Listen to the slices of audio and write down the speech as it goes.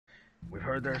We've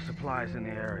heard there are supplies in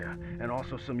the area, and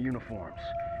also some uniforms.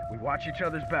 We watch each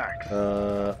other's backs.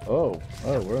 Oh,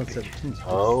 we're on 17.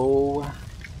 Oh,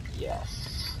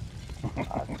 yes.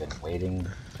 I've been waiting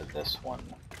for this one.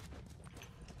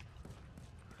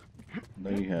 No,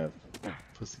 you have.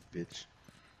 Pussy bitch.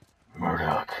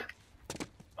 Murdoch,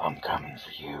 I'm coming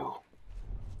for you.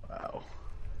 Wow.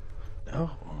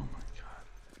 No? Oh my god.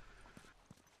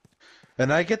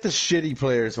 And I get the shitty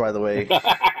players, by the way.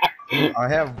 I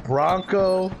have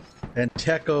Bronco and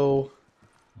Teco.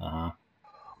 Uh-huh.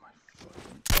 Oh my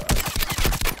fucking god.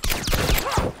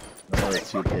 Oh,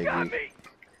 that's you, Piggy. What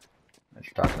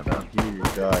you talking about? Hear your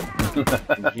god.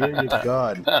 Hear your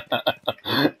god.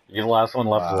 You're the last one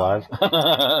left alive.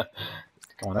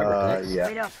 Come on over,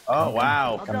 yeah. Oh,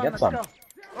 wow. Come get some.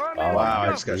 Oh, wow, I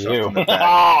just got shot You. from the back.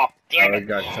 Oh, damn I it.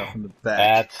 got shot from the back.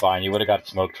 That's fine. You would have got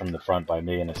smoked from the front by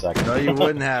me in a second. No, you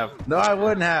wouldn't have. No, I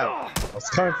wouldn't have. I was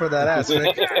coming for that ass,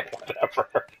 Rick.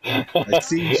 Whatever. I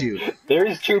seen you.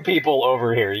 There's 2 people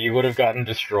over here. You would have gotten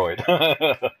destroyed.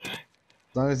 As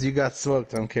long as you got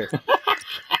smoked, I don't care.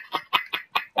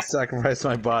 I'll sacrifice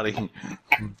my body.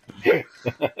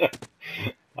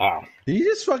 Wow. Did you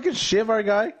just fucking shiv our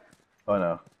guy? Oh,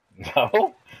 no.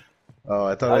 No? Oh,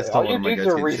 I thought I All stole one you of my dudes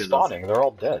guys. are respawning. They're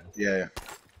all dead. Yeah.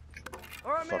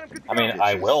 I mean,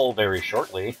 I will very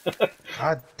shortly.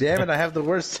 God damn it, I have the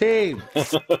worst team.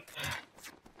 Murdoch,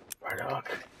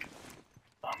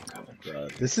 I'm coming for you.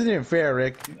 This isn't even fair,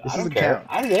 Rick. This I don't doesn't care.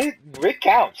 count. Rick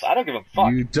counts. I don't give a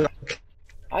fuck. You don't.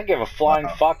 I don't give a flying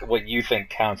fuck what you think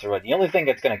counts or what. The only thing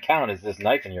that's going to count is this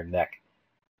knife in your neck.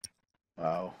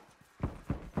 Wow.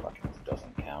 Fucking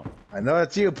doesn't count. I know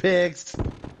it's you, pigs.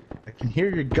 I can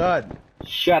hear your gun.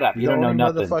 Shut up. You You're don't the know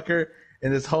only nothing. motherfucker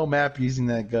in this whole map using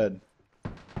that gun.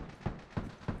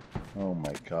 Oh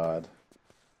my god.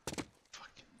 Fucking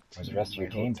Where's the rest of your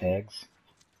team, pigs?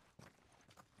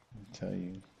 I'll tell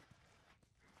you.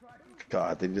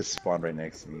 God, they just spawned right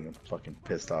next to me. I'm fucking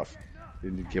pissed off. They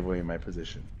didn't give away my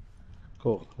position.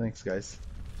 Cool. Thanks, guys.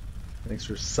 Thanks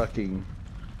for sucking.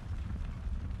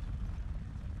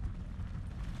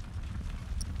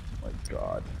 Oh my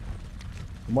god.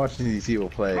 I'm watching these people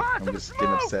play. I'm just getting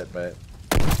upset by it.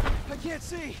 I can't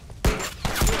see.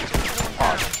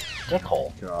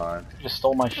 Dickhole. God. You just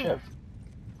stole my shiv.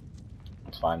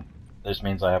 It's fine. This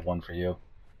means I have one for you.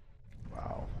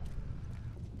 Wow.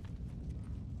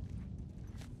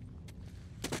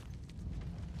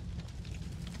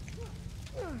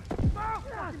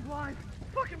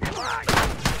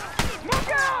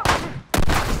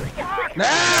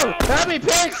 No! Help me,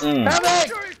 pigs! Help me!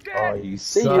 Oh, you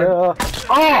See son. ya.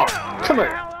 Oh! Come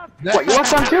here. No. What, you want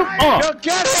some too? Oh! Go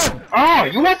get him! Oh,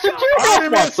 you want some too? Who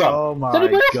else wants some? Oh my Does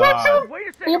anybody else want some? god.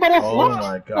 Anybody else Oh want my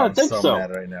some? god, I don't I'm think so so.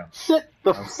 mad right now. Sit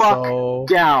the I'm fuck so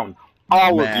down.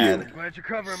 All mad. of you. Glad you're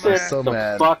covering my Sit ass. so the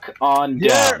mad. fuck on You're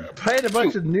down. playing a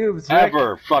bunch of noobs, Rick.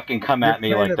 Ever fucking come at me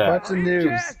You're like playing a that. bunch of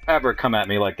noobs. Ever come at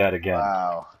me like that again.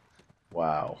 Wow.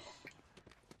 Wow.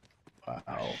 Wow.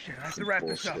 Shit, I have to wrap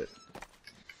this up. Bullshit.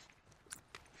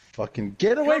 Fucking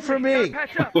get away from me!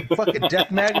 Fucking death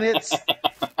magnets!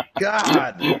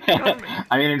 God!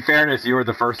 I mean, in fairness, you were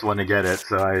the first one to get it,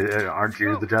 so aren't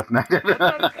you the death magnet?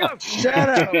 Shut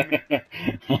up!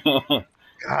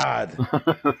 God.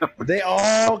 They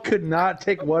all could not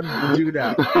take one dude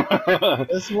out.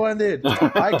 This one did.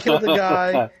 I killed a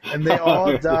guy, and they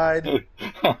all died.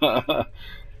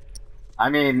 I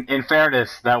mean, in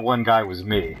fairness, that one guy was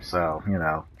me, so, you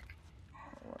know.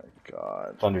 Oh my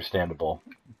god. It's understandable.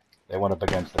 They went up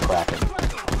against the Kraken.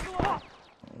 Oh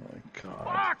my god.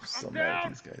 I'm so mad at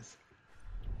these guys.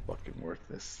 Fucking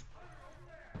worthless.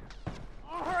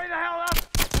 Oh, hurry the hell up! I'm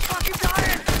fucking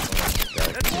dying!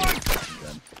 That's one!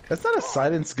 That's not a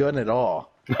silence gun at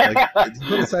all. Like, if you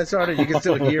put a silencer on it, you can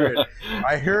still hear it.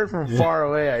 I hear it from far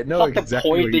away. I know exactly The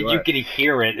point where that you you are. can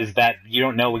hear it is that you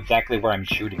don't know exactly where I'm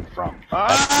shooting from.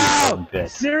 That's the Oh! important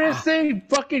bit. Seriously?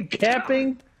 Fucking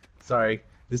camping? Sorry.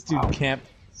 This dude camped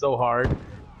so hard.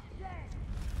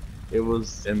 It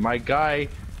was, and my guy,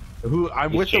 who I'm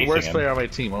He's with the chasing worst him. player on my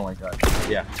team. Oh my god.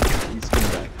 Yeah. He's coming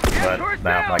back. But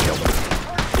now I killed him.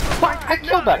 What? I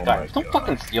killed that guy. Don't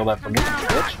fucking steal that from me,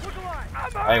 bitch.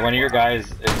 Hey, one of your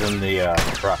guys is in the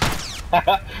truck.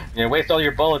 You waste all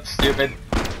your bullets, stupid.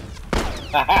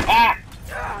 Dumbass.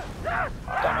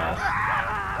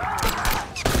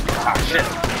 Ah, shit.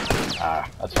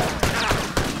 That's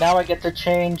fine. Now I get to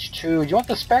change to. Do you want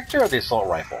the Spectre or the assault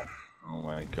rifle? Oh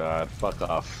my god. Fuck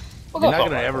off. Well, You're that's not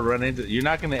gonna all right. ever run into. You're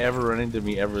not gonna ever run into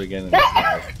me ever again. In this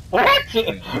life. What?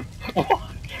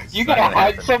 You not gotta gonna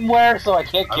hide happen. somewhere so I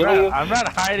can't kill you? I'm not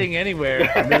hiding anywhere.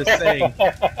 I'm just saying.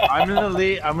 I'm gonna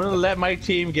let my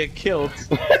team get killed,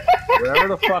 wherever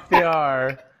the fuck they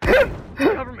are.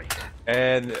 Cover me.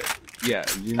 And yeah,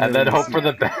 And then hope for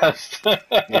the best.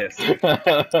 Yes.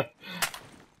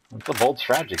 That's a bold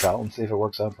strategy, Kyle. Let's see if it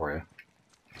works out for you.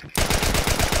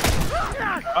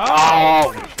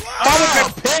 Oh!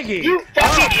 Oh, Piggy! you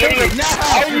fucking idiot! No!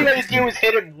 All you gotta do is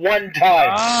hit it one time.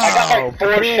 I got like 4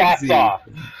 Pigsy. shots off.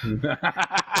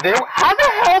 How the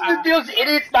hell did those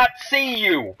idiots not see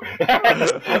you?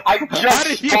 I How just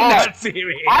did you spawned. not see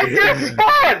me? I just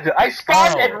spawned! I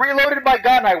spawned Oh. and reloaded my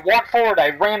gun. I walked forward. I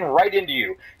ran right into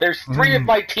you. There's 3 of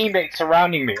my teammates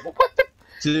surrounding me. What the?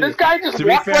 This guy just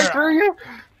walked right through you?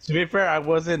 To be fair, I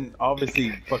wasn't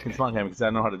obviously fucking smunk him because I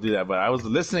don't know how to do that, but I was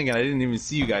listening and I didn't even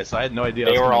see you guys, so I had no idea.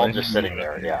 They were all just sitting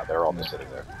there. Yeah, they were all just sitting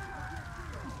there.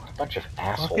 A bunch of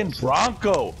assholes. Fucking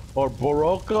Bronco or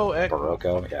Borocco.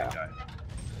 Barocco, yeah. I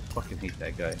fucking hate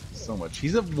that guy so much.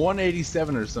 He's a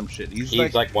 187 or some shit. He's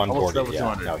like almost 140. level Yeah.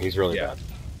 200. No, he's really bad.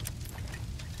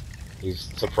 He's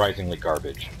surprisingly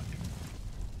garbage.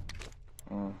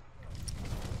 Oh.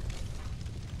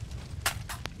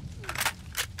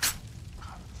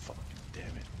 Fucking damn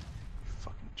it. You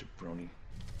fucking jabroni.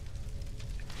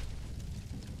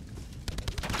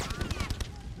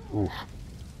 Oof.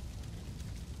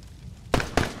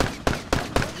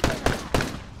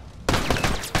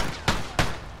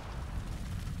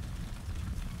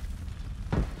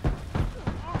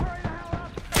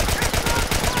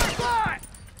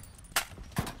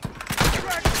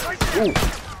 Ooh,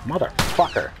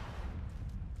 motherfucker.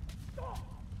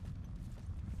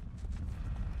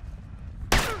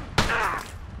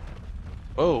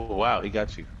 Oh wow, he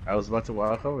got you. I was about to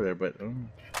walk over there, but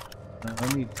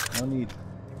I need.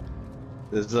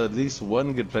 There's at least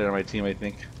one good player on my team, I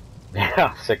think.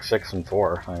 Yeah, 6, 6, and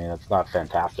 4. I mean, it's not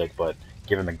fantastic, but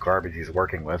given the garbage he's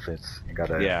working with, you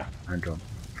gotta earn to him.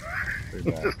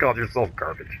 You just called yourself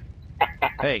garbage.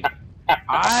 Hey,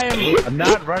 I'm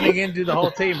not running into the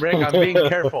whole team, Rick. I'm being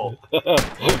careful.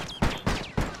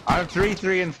 I'm 3,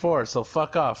 3, and 4, so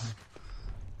fuck off.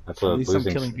 That's a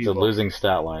losing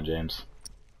stat line, James.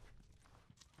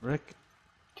 Rick,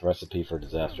 It's a recipe for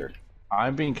disaster.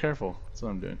 I'm being careful. That's what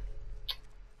I'm doing.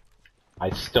 I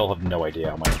still have no idea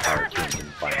how my entire team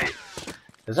can find it.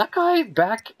 Is that guy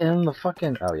back in the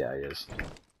fucking... Oh, yeah, he is.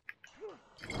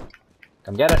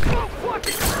 Come get it. Oh!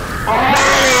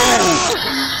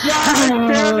 God,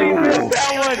 barely missed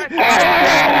that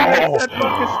one!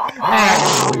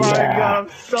 Oh my god, I'm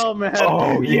so mad.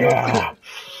 Oh, yeah.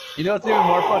 You know what's even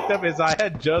more fucked up is I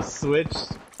had just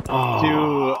switched to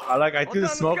I threw the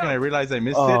smoke and I realized I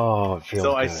missed it. It feels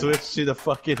So good. I switched to the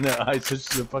fucking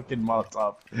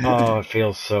Molotov. Oh, it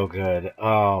feels so good.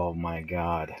 Oh my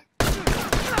god.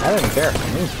 I don't even care.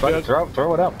 Fucking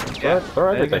throw it up.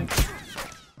 Throw everything.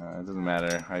 It doesn't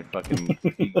matter. I fucking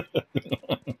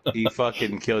he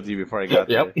fucking killed you before I got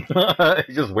there. Yep.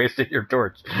 He just wasted your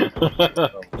torch.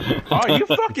 Oh, you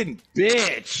fucking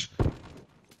bitch!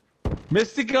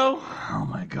 Mystico? Oh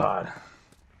my god.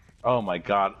 Oh my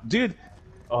god. Dude!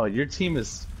 Oh, your team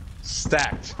is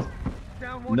stacked.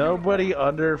 Nobody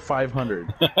under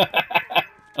 500.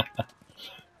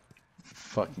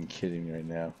 Fucking kidding me right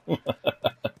now.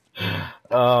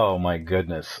 Oh my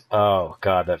goodness. Oh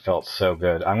god, that felt so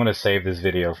good. I'm gonna save this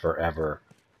video forever.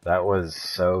 That was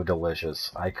so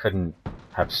delicious. I couldn't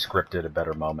have scripted a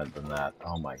better moment than that.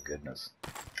 Oh my goodness.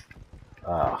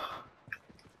 Wow.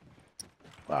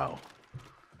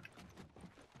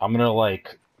 I'm gonna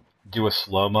like do a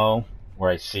slow-mo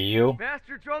where I see you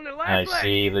and I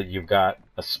see that you've got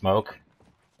a smoke,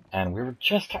 and we were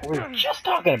just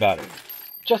talking about it.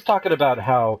 Just talking about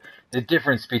how the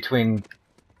difference between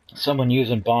someone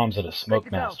using bombs and a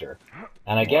smoke master.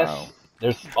 And I guess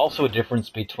there's also a difference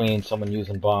between someone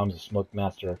using bombs, a smoke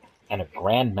master, and a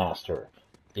grandmaster,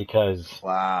 because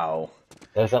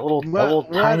there's that little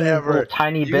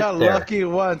tiny bit there. You got lucky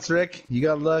once, Rick. You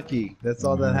got lucky. That's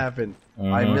all that happened.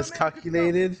 I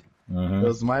miscalculated. It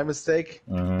was my mistake.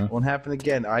 Won't happen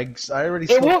again. I already.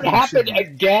 It won't happen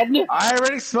again. I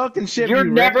already smoked and shit. You're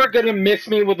never gonna miss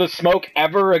me with a smoke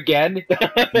ever again.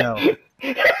 No.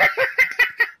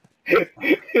 Do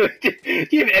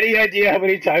you have any idea how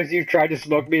many times you've tried to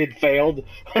smoke me and failed?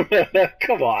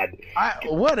 Come on.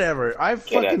 Whatever. I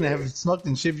fucking have smoked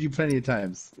and shivved you plenty of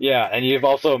times. Yeah, and you've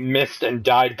also missed and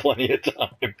died plenty of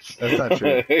times. That's not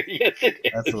true. Yes, it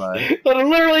is. That's a lie. But it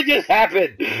literally just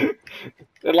happened.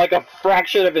 In like a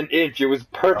fraction of an inch. It was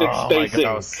perfect spacing. My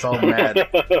God, I was so mad.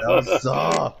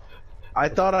 I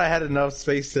thought I had enough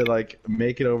space to like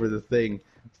make it over the thing.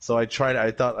 So I tried.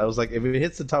 I was like, if it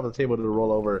hits the top of the table, it'll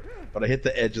roll over. But I hit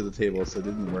the edge of the table, so it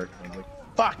didn't work. I was like,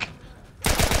 fuck!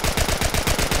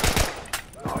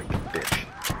 Oh, you bitch.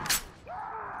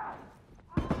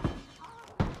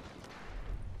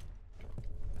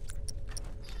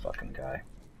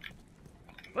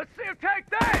 take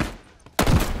that! I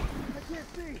can't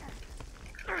see.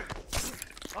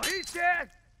 Oh, he's dead.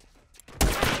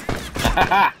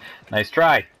 Nice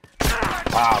try.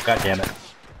 Wow, god damn it.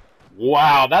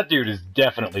 Wow, that dude is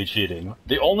definitely cheating.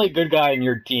 The only good guy in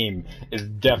your team is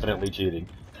definitely cheating.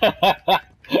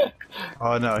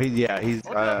 Oh no, he's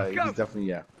definitely,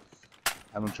 yeah.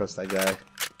 I don't trust that guy.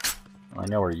 I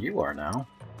know where you are now.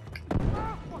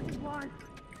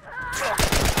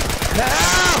 No!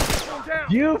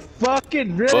 You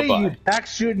fucking really, Bye-bye. you back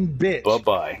shooting bitch.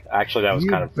 Bye-bye. Actually, that was You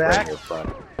kind of back- your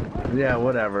fun. Yeah,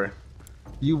 whatever.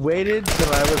 You waited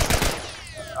till I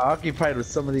was occupied with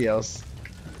somebody else.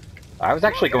 I was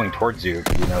actually going towards you,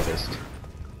 if you noticed.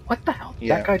 What the hell?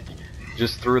 Yeah. That guy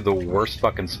just threw the worst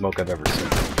fucking smoke I've ever seen.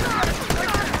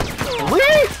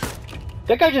 Whee!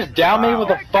 That guy just downed me with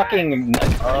a fucking...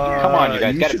 Come on, you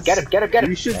guys. Get him.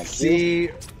 You should Thank see,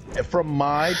 from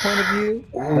my point of view,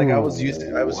 like I was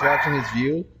watching his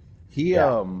view.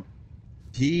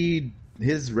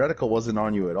 His reticle wasn't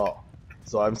on you at all.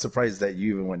 So I'm surprised that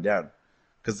you even went down.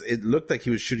 Because it looked like he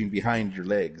was shooting behind your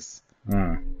legs.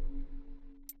 Hmm.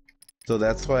 So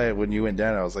that's why when you went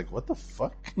down, I was like, what the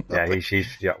fuck? Yeah, he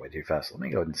shot way too fast. Let me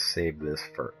go ahead and save this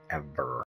forever.